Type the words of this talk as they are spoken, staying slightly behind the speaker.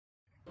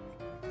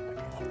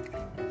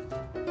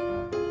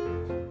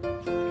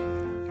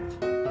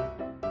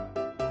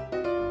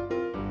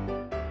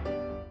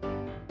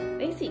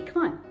Lacey,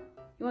 come on.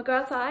 You wanna go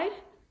outside?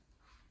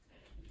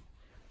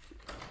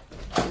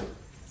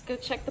 Let's go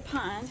check the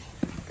pond.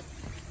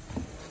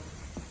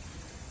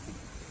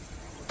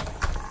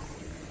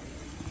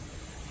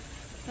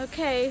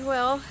 Okay,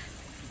 well,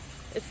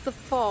 it's the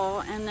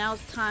fall and now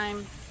it's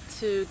time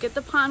to get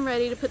the pond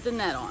ready to put the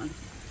net on.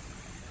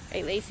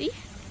 Right, Lacey?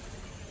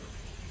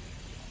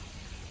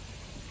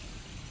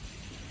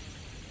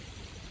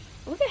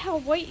 Look at how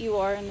white you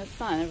are in the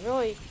sun. It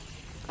really,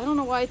 I don't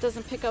know why it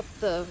doesn't pick up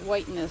the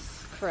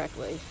whiteness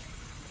correctly.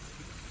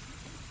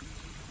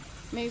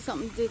 Maybe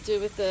something to do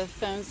with the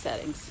phone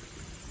settings.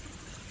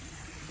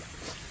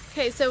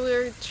 Okay, so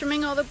we're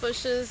trimming all the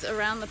bushes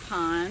around the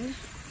pond.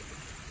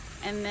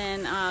 And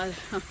then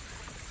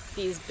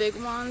these big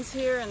ones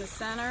here in the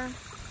center,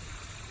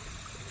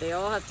 they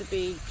all have to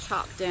be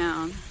chopped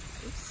down.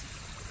 Oops.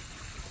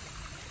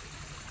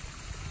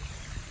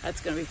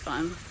 That's gonna be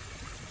fun.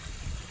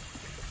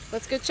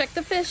 Let's go check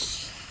the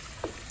fish.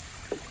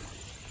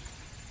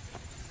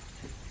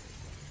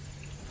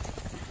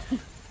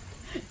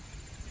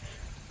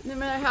 No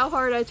matter how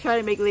hard I try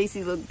to make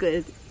Lacey look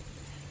good,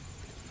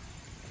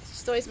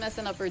 she's always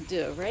messing up her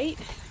do, right?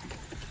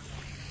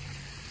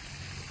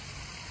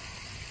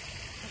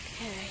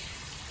 Okay.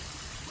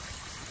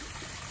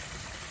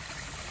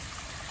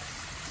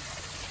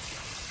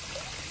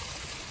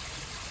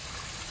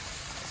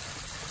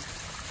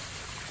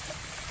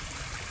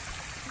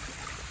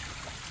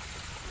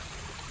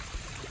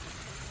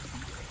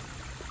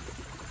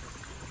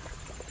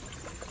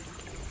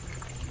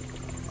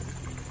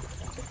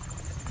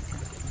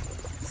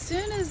 As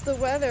soon as the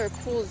weather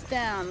cools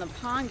down, the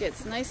pond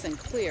gets nice and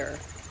clear.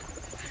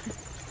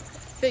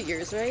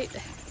 Figures, right?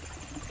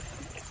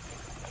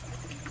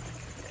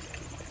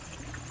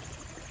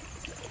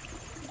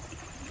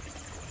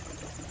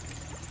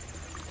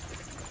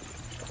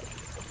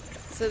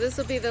 So this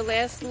will be the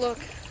last look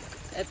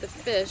at the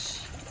fish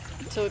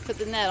until we put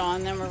the net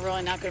on, then we're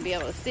really not going to be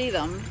able to see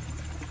them.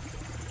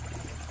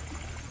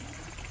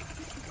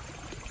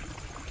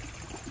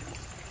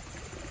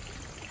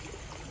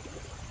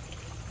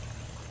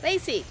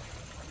 Lacey!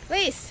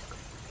 Lace!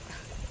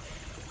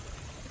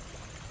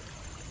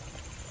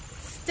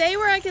 Stay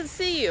where I can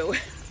see you.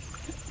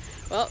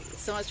 Well,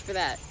 so much for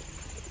that.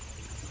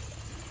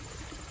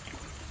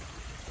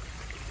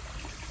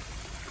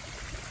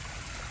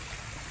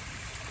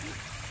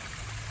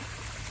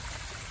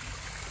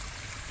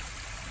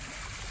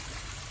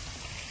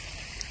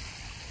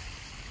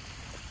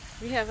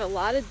 We have a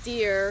lot of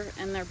deer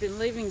and they've been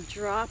leaving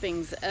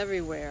droppings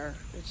everywhere,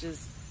 which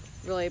is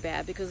really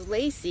bad because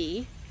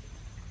Lacey,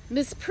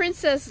 Miss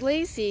Princess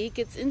Lacey,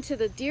 gets into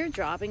the deer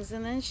droppings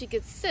and then she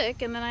gets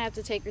sick and then I have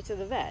to take her to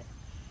the vet,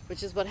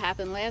 which is what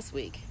happened last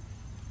week.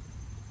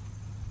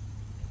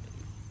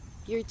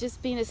 You're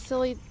just being a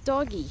silly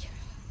doggy.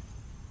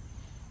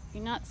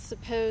 You're not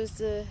supposed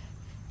to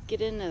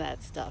get into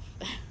that stuff.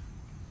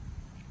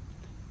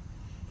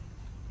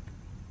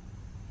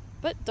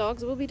 But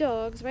dogs will be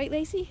dogs, right,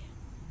 Lacey?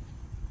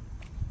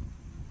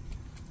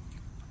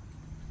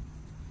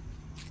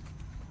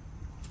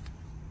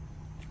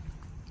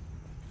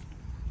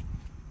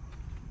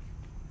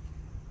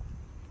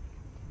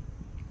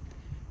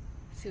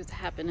 See what's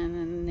happening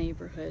in the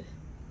neighborhood.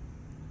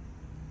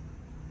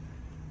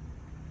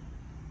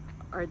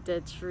 Our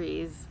dead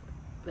trees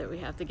that we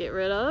have to get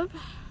rid of.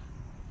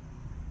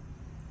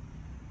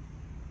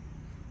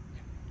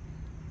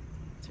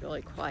 It's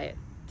really quiet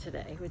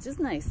today, which is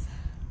nice.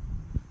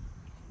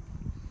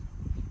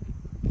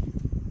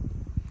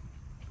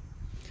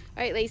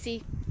 All right,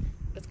 Lacey,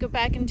 let's go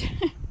back and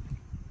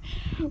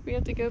we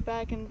have to go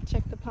back and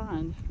check the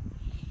pond.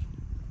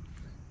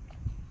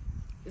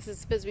 This is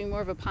supposed to be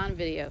more of a pond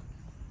video.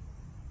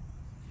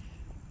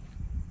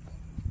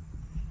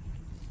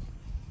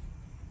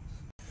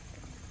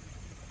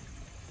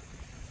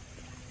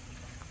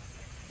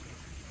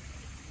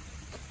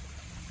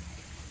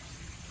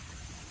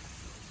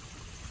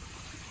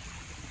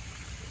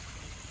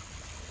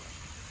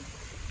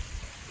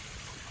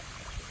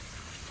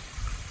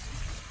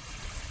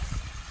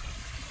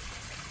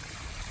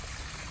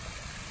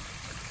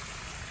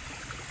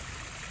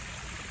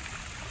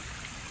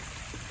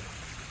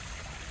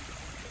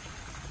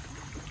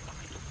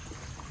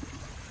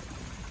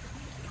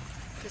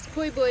 Just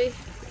Koi boy.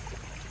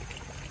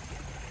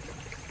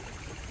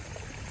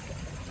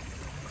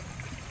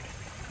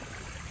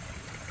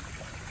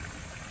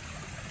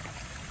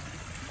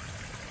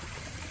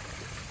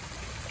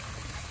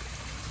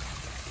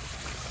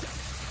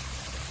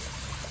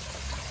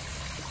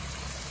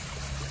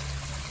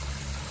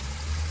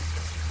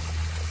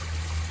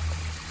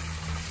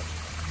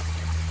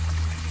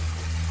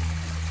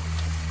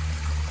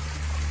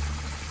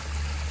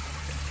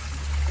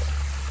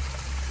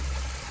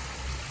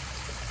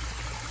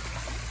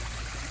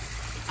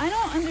 I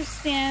don't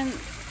understand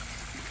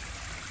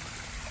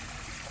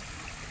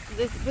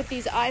with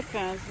these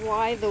iPhones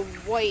why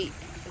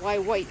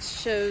white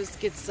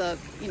gets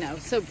you know,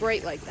 so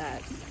bright like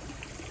that.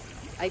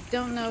 I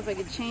don't know if I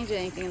could change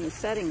anything in the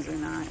settings or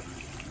not.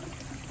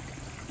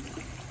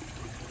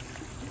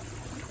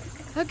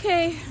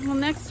 Okay, well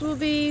next will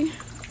be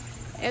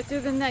after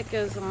the net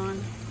goes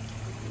on.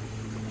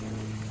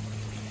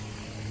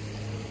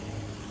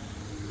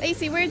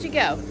 Lacey, where'd you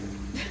go?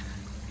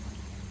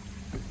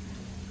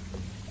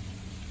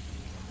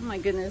 Oh my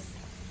goodness.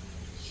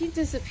 She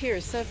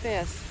disappears so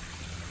fast.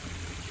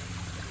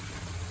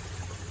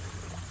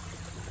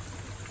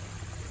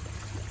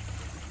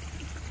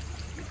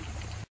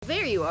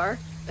 There you are.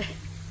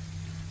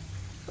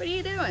 What are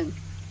you doing?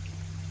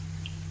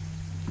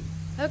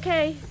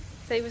 Okay,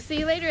 so we'll see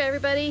you later,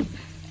 everybody.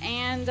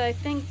 And I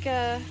think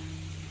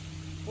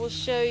we'll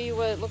show you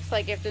what it looks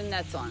like after the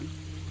net's on.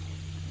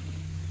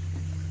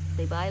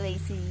 Say bye,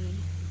 Lacey.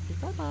 Say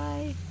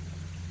bye-bye.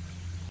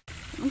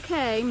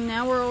 Okay,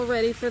 now we're all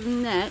ready for the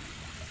net.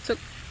 Took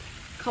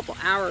a couple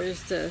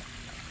hours to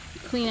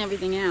clean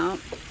everything out,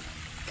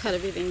 cut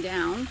everything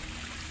down.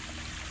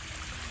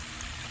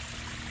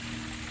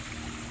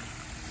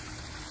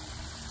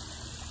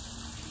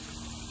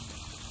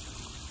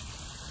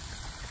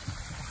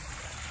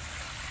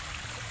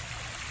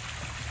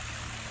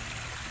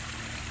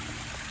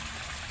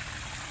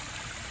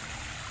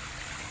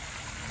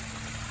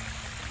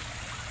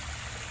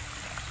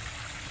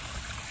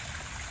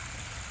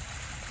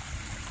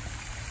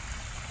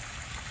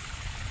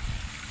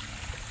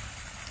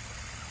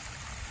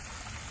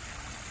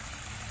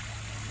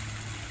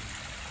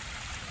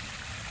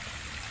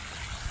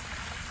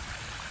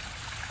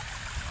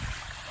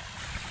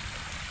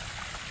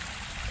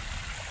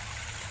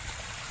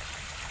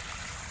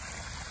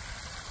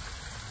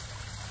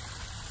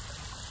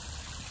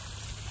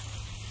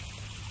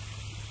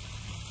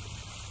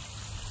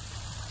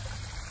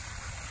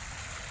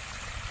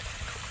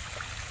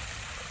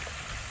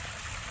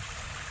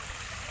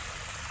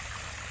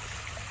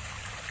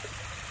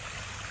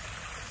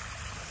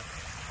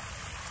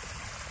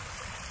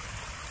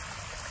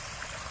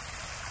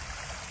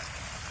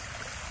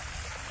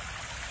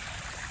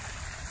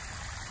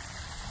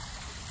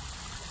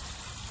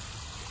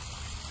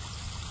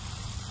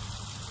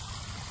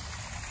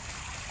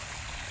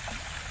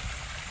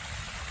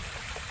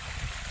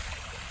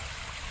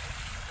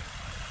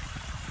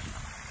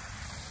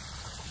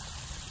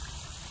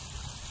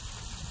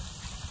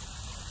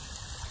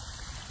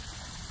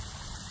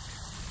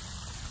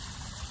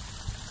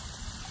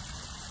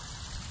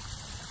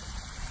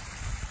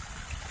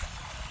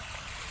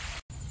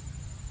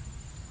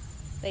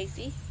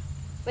 Lacey?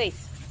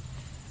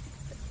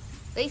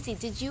 Lacey,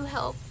 did you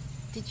help?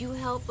 Did you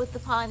help with the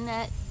pond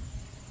net?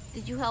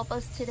 Did you help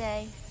us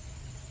today?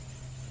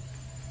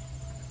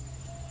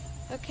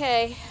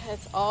 Okay,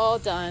 it's all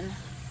done.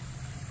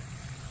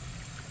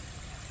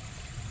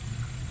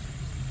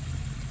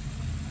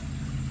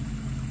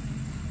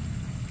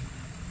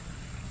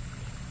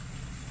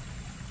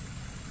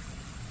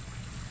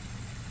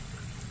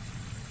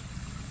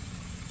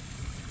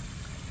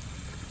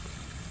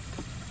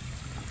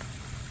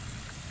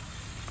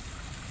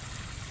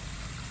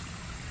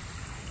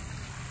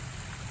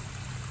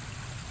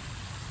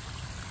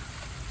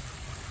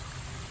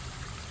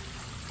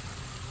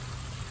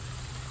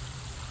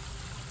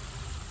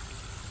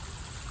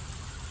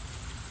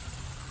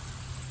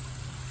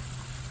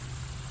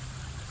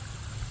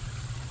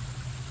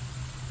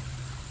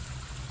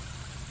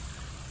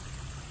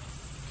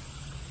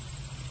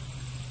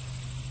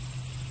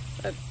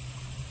 But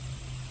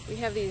we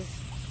have these,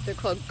 they're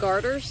called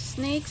garter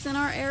snakes in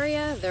our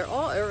area. They're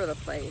all over the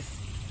place.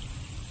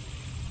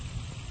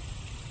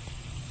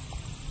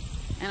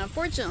 And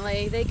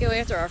unfortunately, they go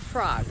after our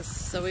frogs,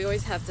 so we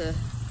always have to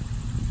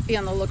be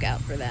on the lookout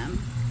for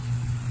them.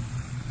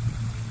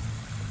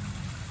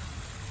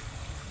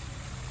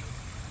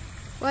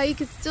 Well, you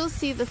can still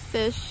see the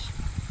fish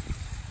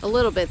a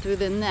little bit through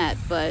the net,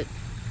 but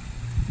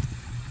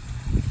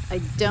I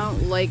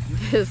don't like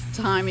this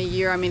time of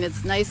year. I mean,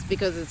 it's nice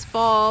because it's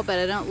fall, but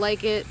I don't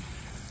like it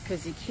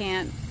because you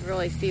can't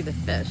really see the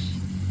fish.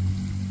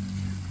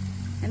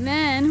 And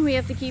then we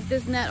have to keep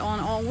this net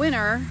on all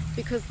winter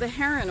because the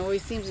heron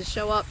always seems to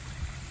show up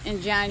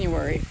in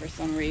January for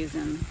some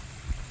reason.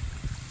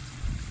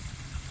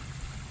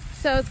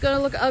 So it's going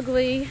to look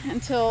ugly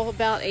until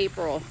about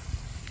April.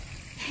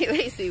 Hey,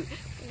 Lacey,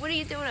 what are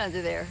you doing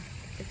under there?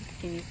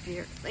 Can you see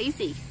her?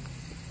 Lacey,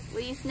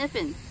 what are you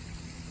sniffing?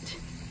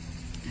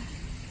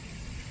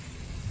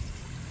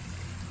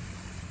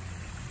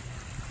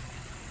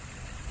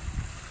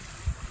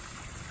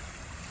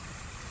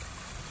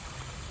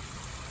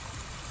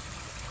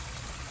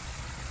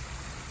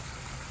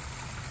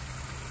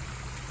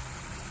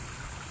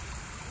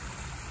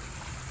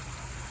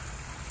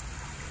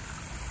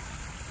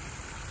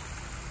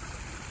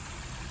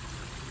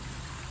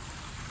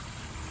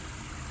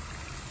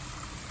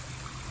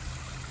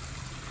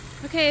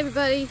 Okay,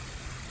 everybody,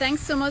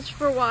 thanks so much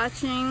for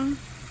watching.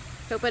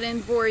 Hope I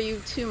didn't bore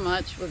you too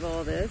much with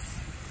all this,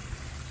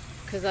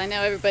 because I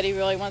know everybody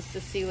really wants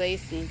to see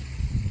Lacey.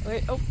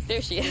 Wait, oh,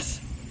 there she is.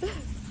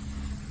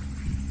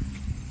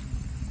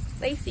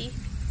 Lacey,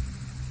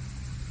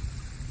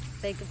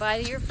 say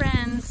goodbye to your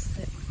friends.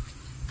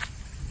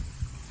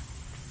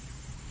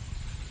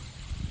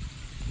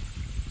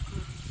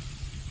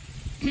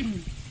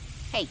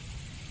 Hey,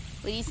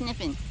 what are you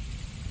sniffing?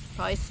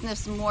 Probably sniff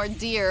some more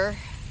deer.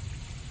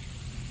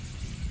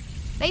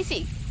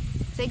 Lacey,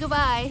 say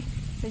goodbye.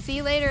 Say see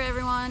you later,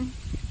 everyone.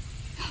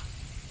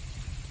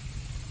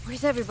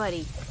 Where's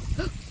everybody?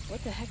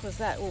 What the heck was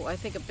that? Oh, I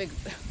think a big...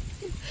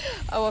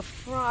 Oh, a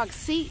frog.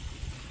 See?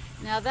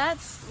 Now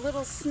that's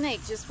little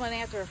snake just went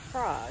after a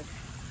frog.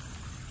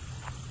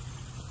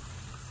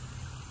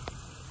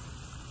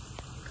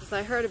 Because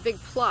I heard a big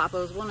plop. I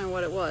was wondering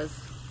what it was.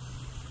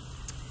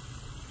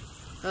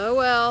 Oh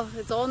well,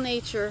 it's all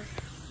nature.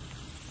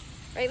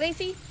 Right,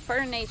 Lacey?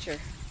 Part of nature.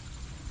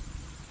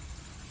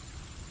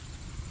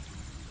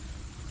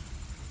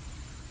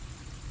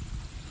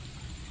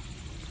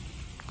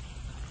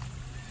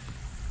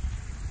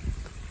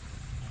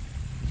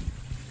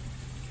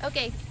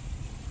 Okay.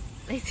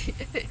 Lacey,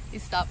 you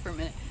stop for a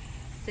minute.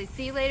 Say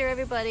see you later,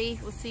 everybody.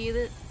 We'll see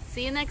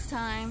you next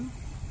time.